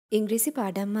ඉංග්‍රීසි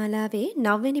පාඩම් මාලාවේ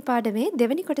 9 වෙනි පාඩමේ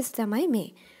දෙවෙනි කොටස තමයි මේ.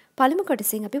 පළමු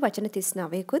කොටසෙන් අපි වචන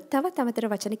 39කුත් තවත් අමතර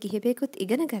වචන කිහිපයකුත්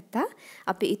ඉගෙන ගත්තා.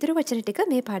 අපි ඊතුරු වචන ටික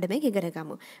මේ පාඩමෙන් ඉගෙන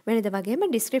ගමු. වෙනද වගේම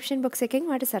ඩිස්ක්‍රිප්ෂන් බොක්ස් එකෙන්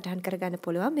ඔයාලට සටහන් කරගන්න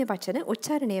පුළුවන් මේ වචන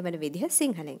උච්චාරණය වන විදිහ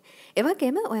සිංහලෙන්. ඒ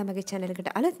වගේම ඔයා මගේ channel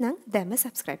එකට අලුත් නම් දැන්ම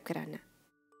subscribe කරන්න.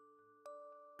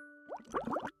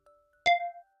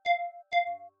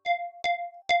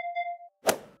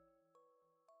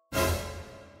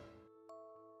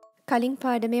 කලින්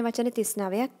පාඩමේ වචන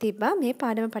 39ක් තිබ්බා. මේ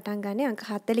පාඩම පටන් ගන්නේ අංක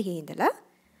 40 ඉඳලා.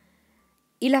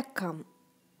 ඉලක්කම්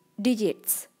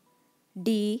digits D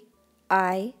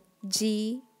I G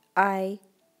I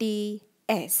T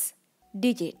S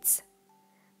digits.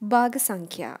 භාග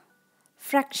සංඛ්‍යා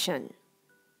fraction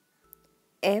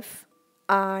F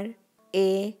R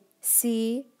A C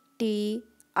T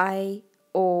I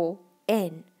O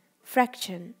N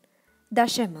fraction.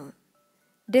 දශම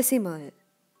decimal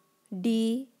D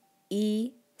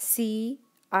E C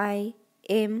I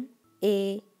M A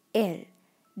L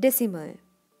decimal.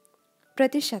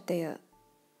 ප්‍රතිශතය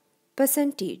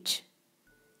percentage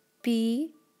P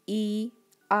E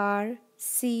R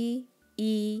C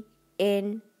E N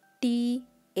T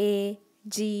A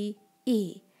G E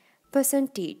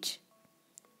percentage.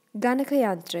 ගණක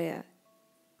යන්ත්‍රය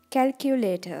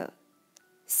calculator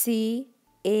C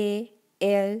A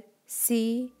L C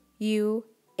U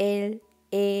L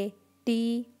A T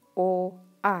O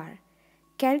R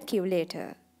calculator.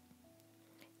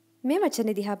 මේ වචන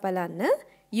දිහා බලන්න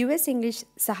US English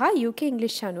සහ UK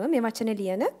English අනුව මේ වචන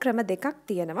ලියන ක්‍රම දෙකක්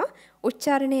තියෙනවා.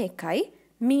 උච්චාරණය එකයි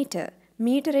මීටර්.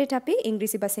 මීටරයට අපි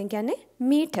ඉංග්‍රීසි භාෂෙන් කියන්නේ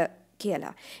මීටර්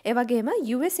කියලා. ඒ වගේම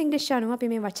US English අනුව අපි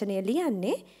මේ වචනය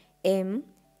ලියන්නේ M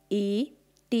E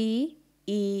T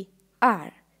E R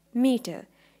metre.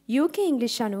 UK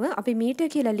English අනුව අපි මීටර්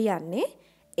කියලා ලියන්නේ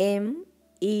M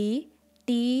E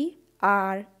T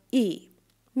R E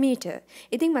metre.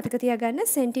 ඉතින් මතක තියාගන්න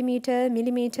සෙන්ටිමීටර්,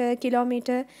 මිලිමීටර්,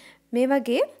 කිලෝමීටර් මේ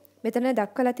වගේ මෙතන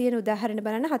දක්වලා තියෙන උදාහරණ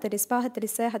බලන්න 45,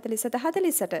 46, 47,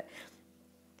 48.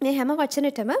 මේ හැම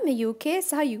වචනෙටම මේ UK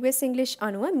සහ US English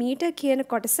අනුව මීටර් කියන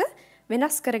කොටස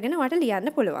වෙනස් කරගෙන ඔයාලට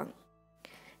ලියන්න පුළුවන්.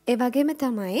 ඒ වගේම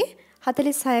තමයි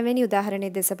 46 වෙනි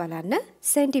උදාහරණයේ දෙස බලන්න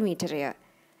සෙන්ටිමීටරය.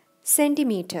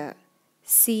 Centimetre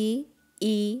C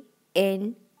E N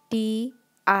T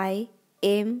I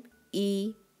M E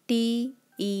T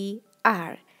E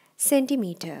R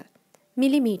centimeter.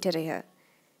 Millimeter.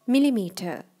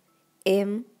 Millimeter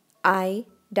M I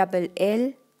L L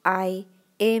I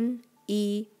M E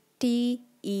T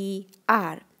E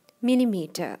R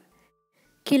millimeter.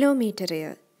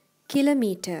 Kilometer.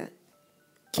 Kilometer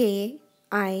K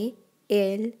I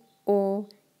L O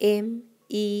M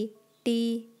E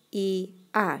T E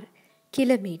R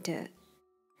kilometer.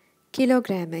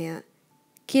 Kilogram.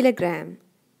 Kilogram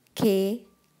K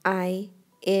I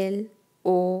L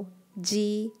O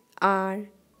G R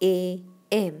A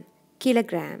M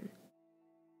kilogram.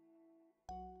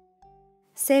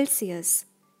 Celsius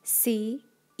C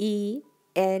E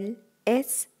L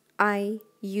S I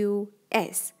U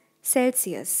S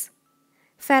Celsius.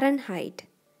 Fahrenheit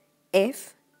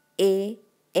F A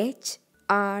H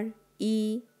R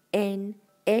E N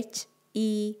H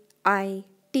E I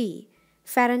T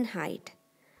Fahrenheit.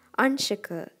 अंशक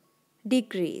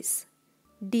degrees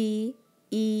D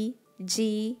E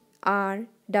G R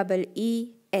E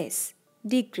S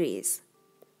degrees.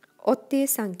 ඔත්තේ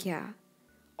සංඛ්‍යා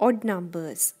odd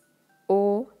numbers O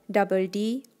D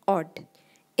D odd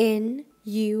N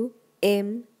U M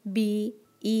B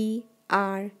E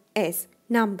R S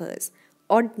numbers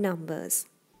odd numbers.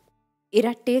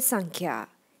 ඉරට්ටේ සංඛ්‍යා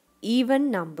even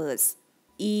numbers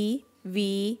E V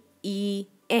E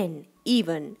N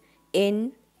even N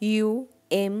U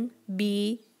M B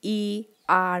E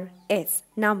R S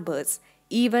numbers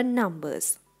even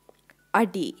numbers.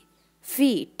 Adi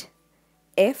feet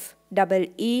F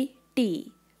E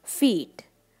T feet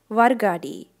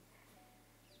vargadi.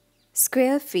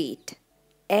 Square feet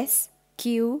S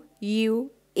Q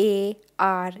U A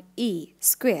R E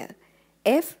square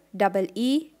F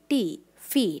E T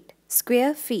feet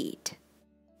square feet.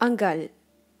 Angal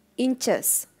inches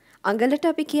අඟලට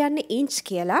අපි කියන්නේ inch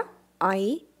කියලා I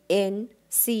N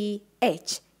C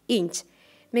H inch.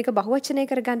 මේක බහුවචනය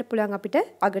කරගන්න පුළුවන් අපිට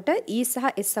අගට E සහ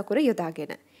S අකුර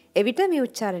යොදාගෙන. එවිට මේ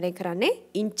උච්චාරණය කරන්නේ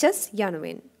inches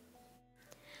යනුවෙන්.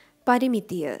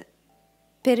 පරිමිතිය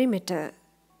perimeter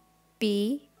P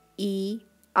E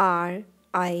R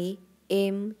I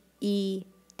M E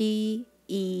T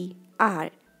E R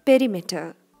perimeter.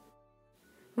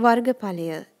 වර්ගඵලය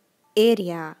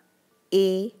area A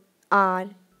R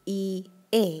E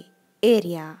A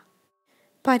area.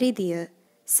 Paridhiya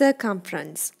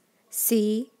circumference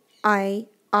C I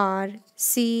R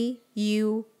C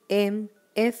U M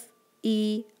F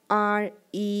E R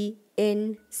E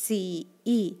N C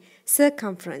E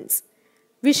circumference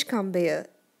විෂ්කම්භය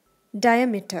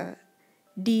diameter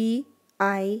D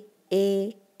I A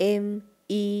M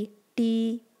E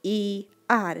T E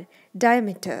R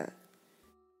diameter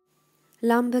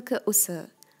ලම්බක උස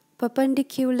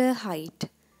perpendicular height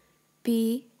P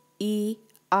E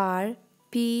R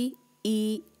P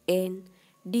E N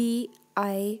D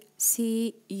I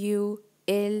C U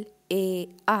L A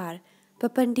R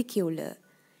perpendicular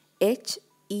H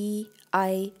E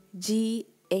I G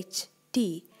H T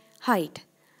height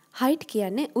height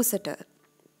කියන්නේ උසට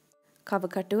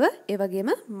කවකටුව ඒ වගේම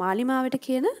මාලිමාවට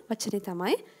කියන වචනේ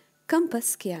තමයි compass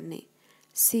කියන්නේ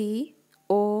C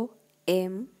O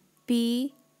M P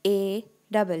A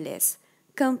S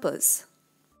compass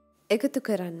එකතු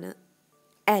කරන්න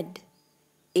add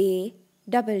A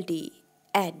double D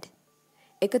add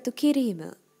එකතු කිරීම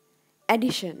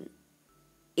addition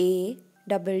A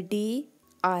double D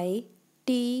I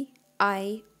T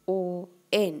I O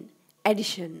N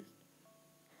addition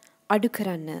අඩු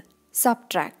කරන්න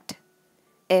subtract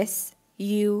S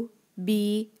U B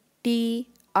T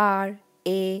R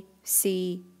A C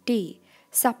T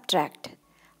subtract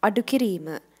අඩු කිරීම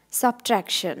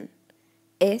subtraction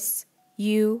S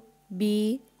U B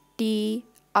T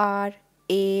R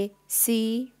A C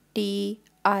T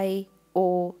I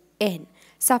O N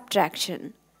subtraction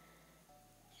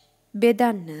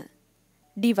බෙදන්න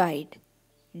divide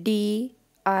D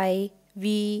I V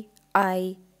I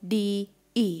D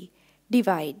E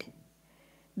divide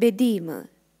බෙදීම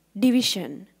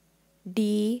division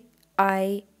D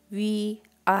I V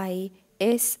I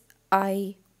S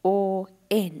I O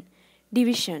N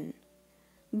division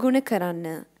ගුණ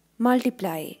කරන්න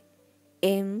multiply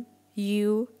M U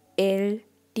L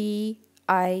T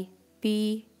I P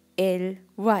L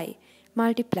Y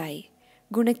multiply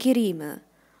ගුණ කිරීම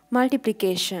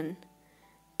multiplication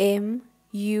M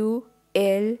U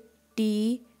L T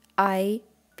I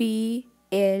P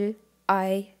L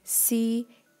I C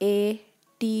A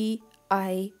T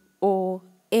I O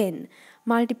N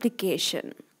multiplication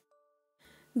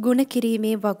ගුණ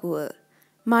කිරීමේ වගුව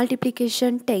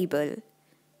multiplication table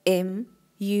M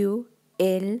U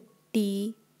L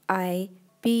T I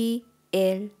P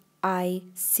L I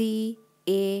C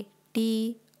A T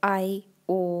I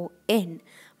O N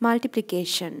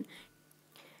multiplication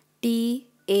T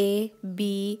A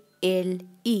B L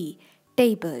E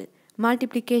table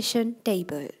multiplication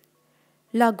table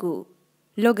ලඝු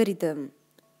logarithm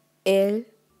L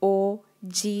O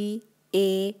G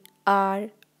A R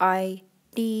I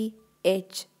T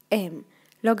H M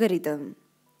logarithm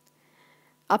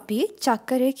අපි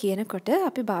චක්‍රය කියනකොට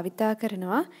අපි භාවිතා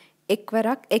කරනවා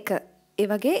එක්වරක් එක. ඒ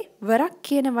වගේ වරක්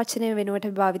කියන වචනය වෙනුවට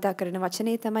භාවිතා කරන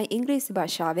වචනේ තමයි ඉංග්‍රීසි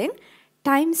භාෂාවෙන්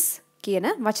times කියන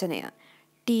වචනය.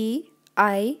 T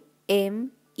I M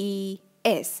E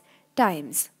S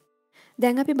times.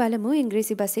 දැන් අපි බලමු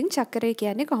ඉංග්‍රීසි බසින් චක්‍රය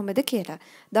කියන්නේ කොහොමද කියලා.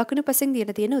 දකුණු පසින්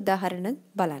දීලා තියෙන උදාහරණ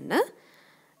බලන්න.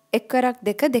 එක්වරක්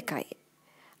දෙක දෙකයි.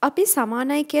 අපි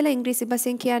සමානයි කියලා ඉංග්‍රීසි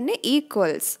බසින් කියන්නේ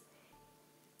equals.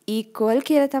 equal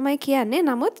කියලා තමයි කියන්නේ.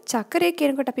 නමුත් චක්‍රය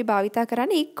කියනකොට අපි භාවිතා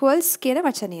කරන්නේ equals කියන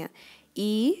වචනය.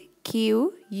 E Q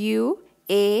U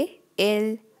A L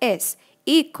S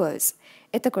equals.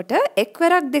 එතකොට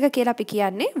එක්වරක් දෙක කියලා අපි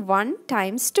කියන්නේ 1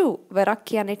 times 2. වරක්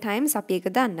කියන්නේ times අපි ඒක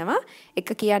දන්නවා. එක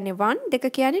කියන්නේ 1, දෙක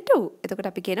කියන්නේ 2. එතකොට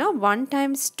අපි කියනවා 1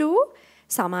 times 2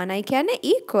 සමානයි කියන්නේ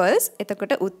equals.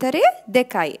 එතකොට උත්තරය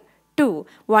 2යි. 2.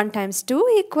 1 times 2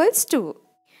 equals 2.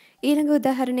 ඊළඟ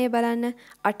උදාහරණය බලන්න.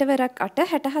 8 වරක් 8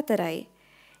 64යි.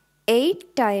 8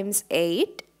 times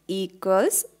 8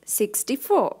 equals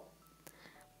 64.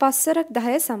 5 වරක්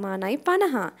 10 සමානයි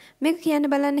 50. මේක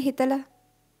කියන්න බලන්න හිතලා.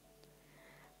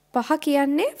 5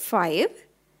 කියන්නේ 5.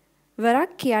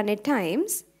 වරක් කියන්නේ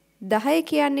times. 10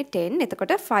 කියන්නේ 10.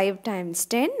 එතකොට 5 times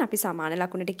 10 අපි සමාන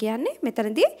ලකුණට කියන්නේ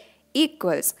මෙතනදී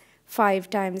equals. 5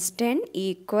 times 10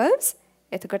 equals.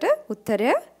 එතකොට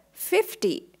උත්තරය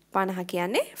 50. 50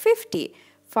 කියන්නේ 50.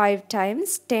 5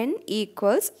 times 10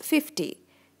 equals 50.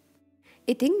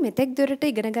 ඉතින් මෙතෙක් දුරට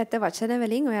ඉගෙනගත්ත වචන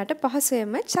වලින් ඔයාට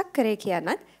පහසුවෙන්ම චක්‍රය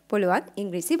කියන්නත් පුළුවන්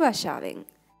ඉංග්‍රීසි භාෂාවෙන්.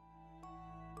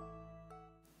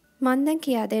 මම දැන්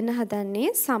කියා දෙන්න හදන්නේ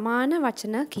සමාන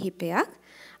වචන කිහිපයක්.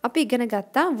 අපි ඉගෙන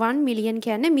ගත්තා 1 මිලියන්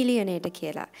කියන්නේ මිලියනයට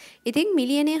කියලා. ඉතින්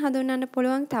මිලියනය හඳුන්වන්න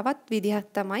පුළුවන් තවත් විදිහක්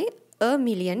තමයි a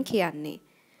million කියන්නේ.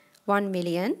 1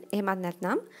 million එහෙමත්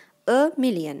නැත්නම් a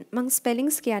million. මම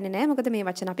ස්පෙලිංග්ස් කියන්නේ නැහැ මොකද මේ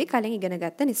වචන අපි කලින් ඉගෙන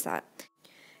ගත්ත නිසා.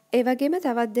 ඒ වගේම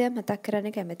තවත් දෙයක් මතක්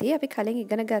කරන්න කැමතියි. අපි කලින්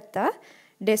ඉගෙන ගත්තා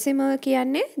ඩෙසිමල්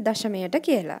කියන්නේ දශමයට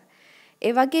කියලා.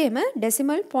 ඒ වගේම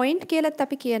ඩෙසිමල් පොයින්ට් කියලාත්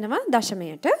අපි කියනවා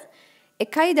දශමයට.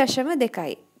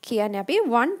 1.2 කියන්නේ අපි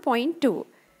 1.2.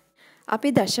 අපි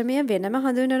දශමය වෙනම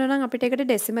හඳුන්වනවා නම් අපිට ඒකට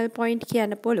ඩෙසිමල් පොයින්ට්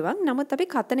කියන්න පුළුවන්. නමුත් අපි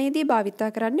කතනයේදී භාවිත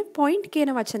කරන්නේ පොයින්ට්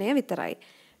කියන වචනය විතරයි.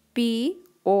 P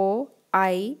O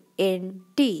I N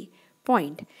T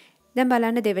point. දැන්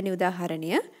බලන්න දෙවෙනි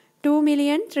උදාහරණය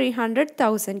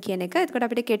 2,300,000 කියන එක. එතකොට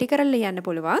අපිට කෙටි කරලා ලියන්න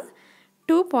පුළුවන්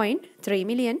 2.3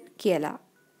 million කියලා.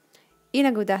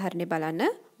 ඊළඟ උදාහරණය බලන්න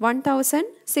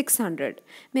 1,600.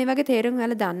 මේ වගේ තේරුම්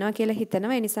ඔයාලා දන්නවා කියලා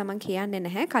හිතනවා. ඒ නිසා මම කියන්නේ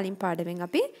නැහැ. කලින් පාඩමෙන්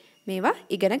අපි මේවා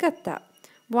ඉගෙන ගත්තා.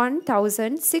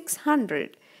 1,600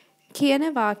 කියන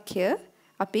වාක්‍ය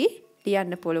අපි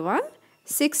ලියන්න පුළුවන්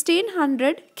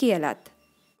 1,600 කියලත්.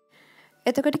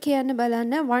 එතකොට කියන්න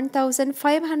බලන්න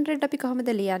 1,500 අපි කොහොමද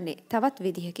ලියන්නේ? තවත්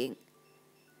විදිහකින්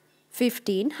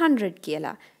 1,500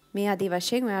 කියලා. මේ ආදී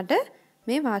වශයෙන් ඔයාලට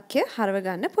මේ වාක්‍ය හරව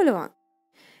ගන්න පුළුවන්.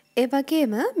 ඒ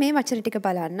වගේම මේ වචන ටික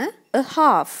බලන්න a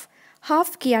half. half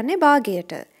කියන්නේ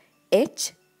භාගයට. H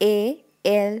A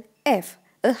L F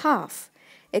a half.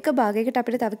 එක භාගයකට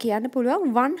අපිට තව කියන්න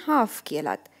පුළුවන් 1/2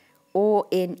 කියලාත්. O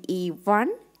N E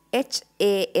 1 H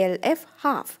A L F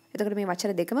half. එතකොට මේ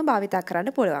වචන දෙකම භාවිත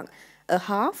කරන්න පුළුවන්. a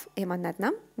half එහෙම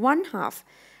නැත්නම් 1/2.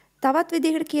 තවත්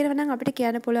විදිහකට කියනවා නම් අපිට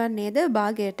කියන්න පුළුවන් නේද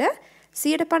භාගයට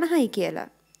 50%යි කියලා.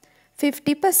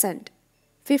 50%.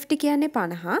 50 කියන්නේ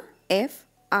 50. F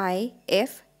I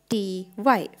F T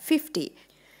Y 50.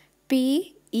 P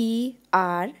E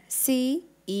R C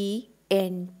E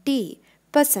N T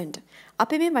percent.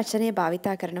 අපි මේ වචනේ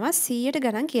භාවිතා කරනවා 100ට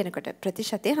ගණන් කියනකොට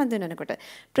ප්‍රතිශතය හඳුනනකොට.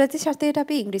 ප්‍රතිශතයට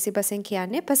අපි ඉංග්‍රීසි භාෂෙන්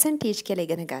කියන්නේ percentage කියලා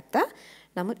ඉගෙන ගත්තා.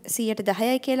 නමුත් 100ට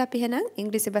 10යි කියලා අපි එහෙනම්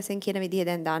ඉංග්‍රීසි භාෂෙන් කියන විදිහ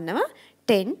දැන් දාන්නවා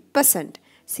 10%.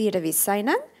 120යි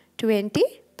නම්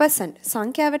 20%.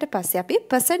 සංඛ්‍යාවට පස්සේ අපි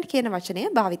percent කියන වචනය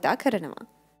භාවිතා කරනවා.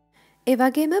 ඒ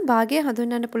වගේම භාගය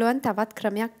හඳුන්වන්න පුළුවන් තවත්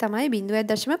ක්‍රමයක් තමයි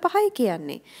 0.5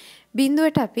 කියන්නේ.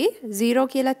 බිඳුවට අපි 0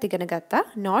 කියලාත් ඉගෙන ගත්තා,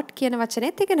 not කියන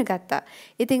වචනේත් ඉගෙන ගත්තා.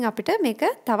 ඉතින් අපිට මේක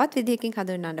තවත් විදිහකින්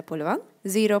හඳුන්වන්න පුළුවන්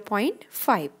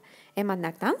 0.5. එහෙම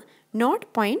නැත්නම්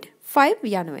 0.5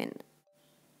 යනුවෙන්.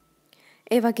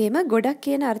 ඒ වගේම ගොඩක්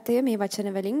කියන අර්ථය මේ වචන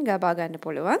වලින් ලබා ගන්න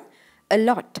පුළුවන්. a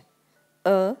lot,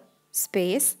 a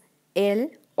space L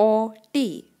O T,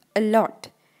 a lot.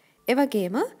 ඒ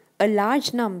වගේම a large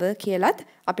number කියලත්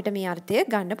අපිට මේ අර්ථය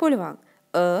ගන්න පුළුවන්.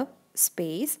 a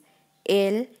space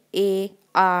L A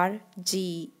R G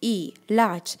E,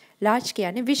 large. large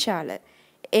කියන්නේ විශාල.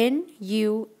 N U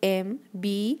M B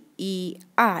E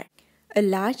R, a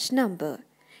large number.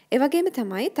 ඒ වගේම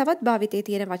තමයි තවත් භාවිතයේ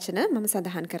තියෙන වචන මම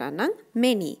සඳහන් කරන්නම්.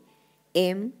 many,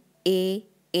 M A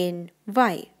N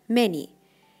Y, many.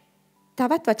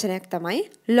 තවත් වචනයක් තමයි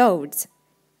loads,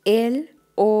 L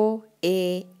O A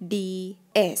D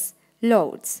S,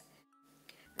 loads.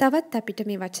 තවත් අපිට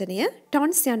මේ වචනය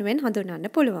tons යනුවෙන් හඳුන්වන්න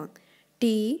පුළුවන්. T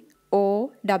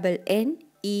O N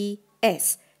E S,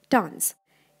 tons.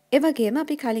 ඒ වගේම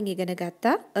අපි කලින් ඉගෙන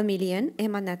ගත්තා a million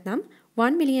එහෙම නැත්නම්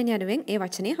 1 million යනුවෙන් ඒ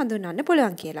වචනේ හඳුන්වන්න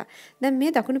පුළුවන් කියලා. දැන්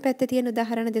මේ දකුණු පැත්තේ තියෙන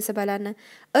උදාහරණ දෙස බලන්න.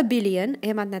 a billion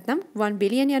එහෙම නැත්නම් 1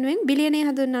 billion යනුවෙන් බිලියනේ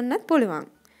හඳුන්වන්නත් පුළුවන්.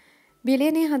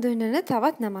 බිලියනේ හඳුන්වන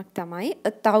තවත් නමක් තමයි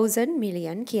 1,000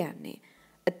 million කියන්නේ.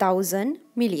 1,000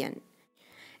 million.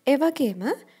 ඒ වගේම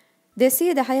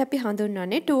 210 අපි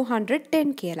හඳුන්වන්නේ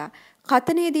 210 කියලා.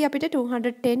 කතනේදී අපිට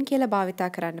 210 කියලා භාවිතා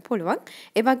කරන්න පුළුවන්.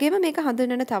 ඒ වගේම මේක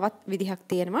හඳුන්වන තවත් විදිහක්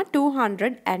තියෙනවා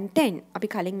 210. අපි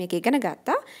කලින් මේක ඉගෙන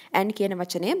ගත්තා and කියන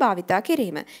වචනය භාවිතා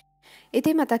කිරීම.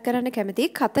 ඉතින් මතක් කරන්න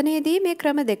කැමතියි කතනේදී මේ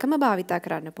ක්‍රම දෙකම භාවිතා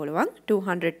කරන්න පුළුවන්.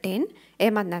 210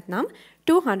 එහෙමත් නැත්නම්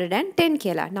 210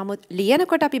 කියලා. නමුත්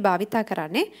ලියනකොට අපි භාවිතා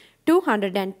කරන්නේ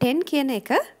 210 කියන එක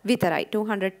විතරයි.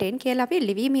 210 කියලා අපි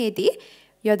ලිවීමේදී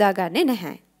යොදාගන්නේ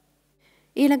නැහැ.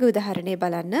 ඊළඟ උදාහරණය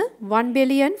බලන්න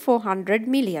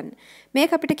 1,400,000,000.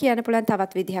 මේක අපිට කියන්න පුළුවන්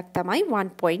තවත් විදිහක් තමයි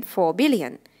 1.4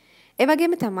 billion. ඒ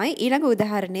වගේම තමයි ඊළඟ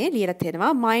උදාහරණයේ ලියලා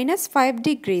තියෙනවා -5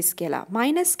 degrees කියලා.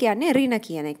 minus කියන්නේ ඍණ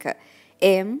කියන එක.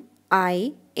 M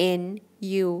I N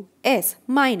U S,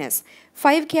 minus.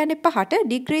 5 කියන්නේ පහට,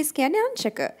 degrees කියන්නේ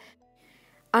අංශක.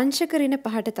 අංශක ඍණ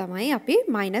පහට තමයි අපි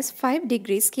 -5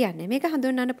 degrees කියන්නේ. මේක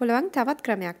හඳුන්වන්න පුළුවන් තවත්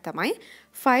ක්‍රමයක් තමයි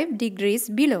 5 degrees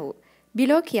below.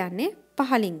 below කියන්නේ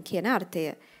පහලින් කියන අර්ථය.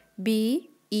 B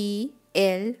E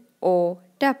L O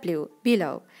W,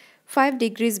 below. 5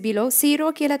 degrees below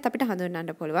 0 කියලාත් අපිට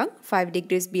හඳුන්වන්න පුළුවන්. 5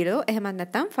 degrees below එහෙම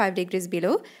නැත්නම් 5 degrees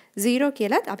below 0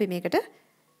 කියලාත් අපි මේකට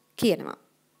කියනවා.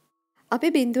 අපි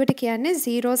බිඳුවට කියන්නේ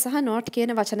 0 සහ not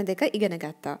කියන වචන දෙක ඉගෙන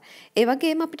ගත්තා. ඒ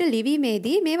වගේම අපිට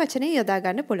ලිවීමේදී මේ වචනේ යොදා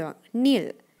ගන්න පුළුවන්. nil,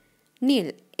 nil,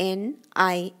 N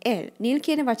I L. nil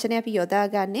කියන වචනේ අපි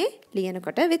යොදාගන්නේ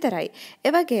ලියනකොට විතරයි.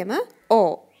 ඒ වගේම O,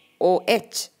 O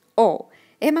H, O.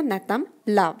 එහෙම නැත්නම්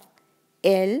love,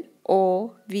 L O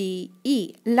V E,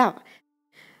 love.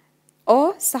 ඕ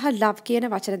සහ love කියන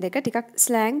වචන දෙක ටිකක්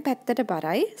ස්ලෑංగ్ පැත්තට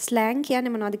බරයි. ස්ලෑංగ్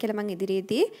කියන්නේ මොනවද කියලා මම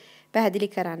ඉදිරියේදී පැහැදිලි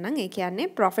කරන්නම්. ඒ කියන්නේ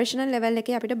ප්‍රොෆෙෂනල් ලෙවල්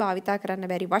එකේ අපිට භාවිතා කරන්න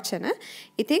බැරි වචන.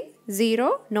 ඉතින් 0,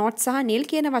 not සහ nil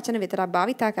කියන වචන විතරක්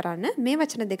භාවිතා කරන්න. මේ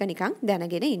වචන දෙක නිකන්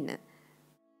දැනගෙන ඉන්න.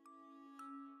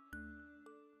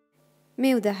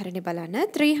 මේ උදාහරණය බලන්න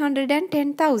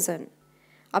 310,000.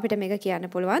 අපිට මේක කියන්න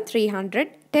පුළුවන්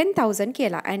 310,000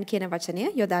 කියලා and කියන වචනය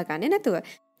යොදා ගන්නේ නැතුව.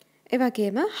 ඒ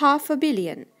වගේම half a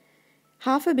billion.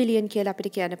 half a billion කියලා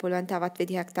අපිට කියන්න පුළුවන් තවත්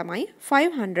විදිහක් තමයි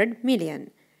 500 million.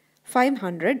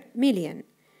 500 million.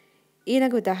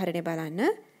 ඊළඟ උදාහරණය බලන්න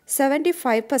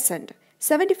 75%.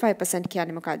 75%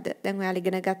 කියන්නේ මොකද්ද? දැන් ඔයාලා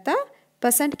ඉගෙන ගත්තා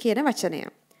percent කියන වචනය.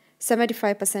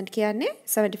 75% කියන්නේ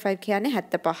 75 කියන්නේ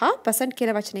 75%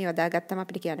 කියලා වචනේ යොදාගත්තම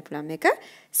අපිට කියන්න පුළුවන් මේක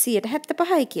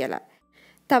 175යි කියලා.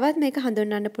 තවත් මේක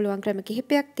හඳුන්වන්න පුළුවන් ක්‍රම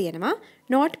කිහිපයක් තියෙනවා.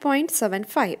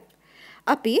 0.75.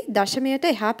 අපි දශමයට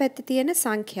එහා පැත්තේ තියෙන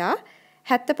සංඛ්‍යා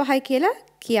 75යි කියලා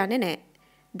කියන්නේ නැහැ.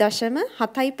 දශම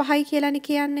 7.5යි කියලානේ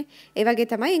කියන්නේ. ඒ වගේ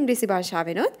තමයි ඉංග්‍රීසි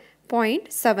භාෂාවෙනොත්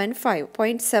 0.75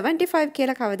 0.75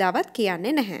 කියලා කවදාවත්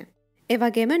කියන්නේ නැහැ. ඒ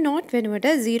වගේම note වෙනුවට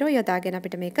 0 යොදාගෙන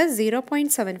අපිට මේක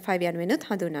 0.75 යනුවෙනුත්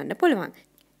හඳුන්වන්න පුළුවන්.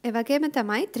 ඒ වගේම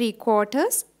තමයි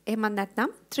 3/4 එහෙම නැත්නම්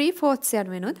 3/4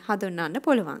 යනුවෙනුත් හඳුන්වන්න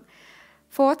පුළුවන්.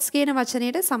 fourths කියන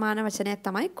වචනයට සමාන වචනයක්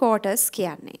තමයි quarters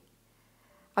කියන්නේ.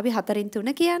 අපි 4න්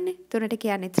 3 කියන්නේ 3ට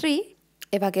කියන්නේ 3.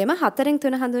 ඒ වගේම 4න්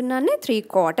 3 හඳුන්වන්නේ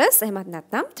 3/4 එහෙමත්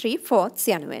නැත්නම්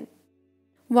 3/4 යනුවෙන්.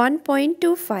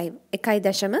 1.25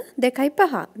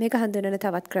 1.25 මේක හඳුන්වන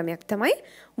තවත් ක්‍රමයක් තමයි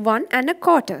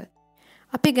 1.25.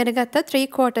 අපි ඉගෙන ගත්ත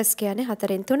 3/4 කියන්නේ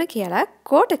 4න් 3 කියලා.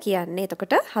 quarter කියන්නේ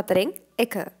එතකොට 4න්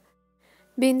 1.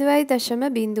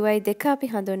 0.02 අපි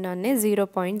හඳුන්වන්නේ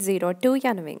 0.02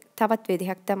 යනුවෙන්. තවත්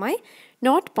විදිහක් තමයි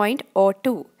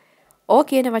 0.02. ඕ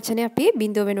කියන වචනේ අපි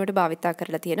බිඳුව වෙනුවට භාවිතා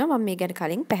කරලා තියෙනවා. මම මේ ගැන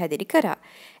කලින් පැහැදිලි කරා.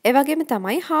 ඒ වගේම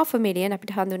තමයි half a million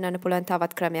අපිට හඳුන්වන්න පුළුවන්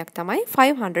තවත් ක්‍රමයක් තමයි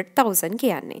 500,000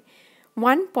 කියන්නේ.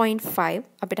 1.5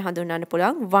 අපිට හඳුන්වන්න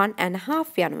පුළුවන්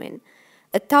 1.5 යනුවෙන්.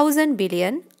 1,000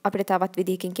 billion අපිට තවත්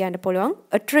විදිහකින් කියන්න පුළුවන්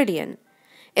a trillion.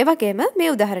 ඒ වගේම මේ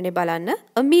උදාහරණය බලන්න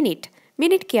a minute.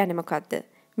 minute කියන්නේ මොකක්ද?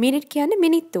 minute කියන්නේ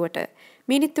මිනිත්තුවට.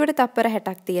 මිනිත්තුවට තප්පර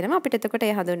 60ක් තියෙනවා. අපිට එතකොට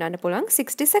ඒ හඳුන්වන්න පුළුවන්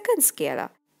 60 seconds කියලා.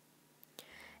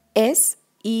 SECONDS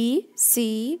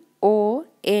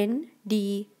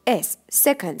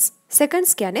seconds. seconds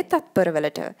කියන්නේ තත්පර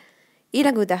වලට.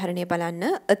 ඊළඟ උදාහරණය බලන්න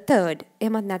a third.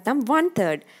 එහෙමත් නැත්නම්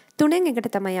 1/3. තුනෙන් එකට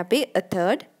තමයි අපි a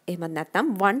third එහෙමත් නැත්නම්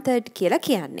 1/3 කියලා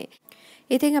කියන්නේ.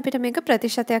 ඉතින් අපිට මේක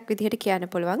ප්‍රතිශතයක් විදිහට කියන්න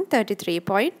පුළුවන්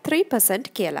 33.3%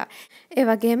 කියලා. ඒ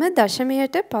වගේම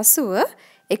දශමයට පසුව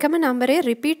එකම නම්බරේ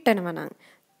රිපීට් වෙනවා නම්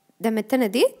දැන්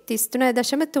මෙතනදී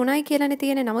 33.3යි කියලානේ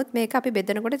තියෙන්නේ. නමුත් මේක අපි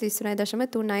බෙදනකොට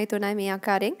 33.3 මේ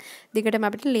ආකාරයෙන් දිගටම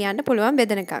අපිට ලියන්න පුළුවන්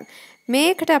බෙදනකම්.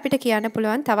 මේකට අපිට කියන්න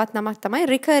පුළුවන් තවත් නමක් තමයි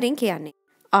recurring කියන්නේ.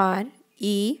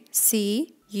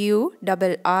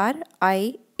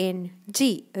 RECURRING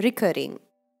recurring.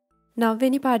 9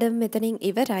 වෙනි පාඩම මෙතනින්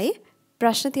ඉවරයි.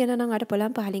 ප්‍රශ්න තියෙනවා නම් අර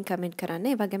පොළොන් පහලින් කමෙන්ට් කරන්න.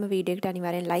 ඒ වගේම වීඩියෝ එකට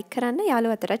අනිවාර්යෙන් ලයික් කරන්න,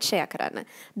 යාළුවෝ අතරත් ෂෙයා කරන්න.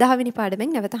 10 වෙනි පාඩමෙන්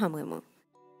නැවත හමු වෙමු.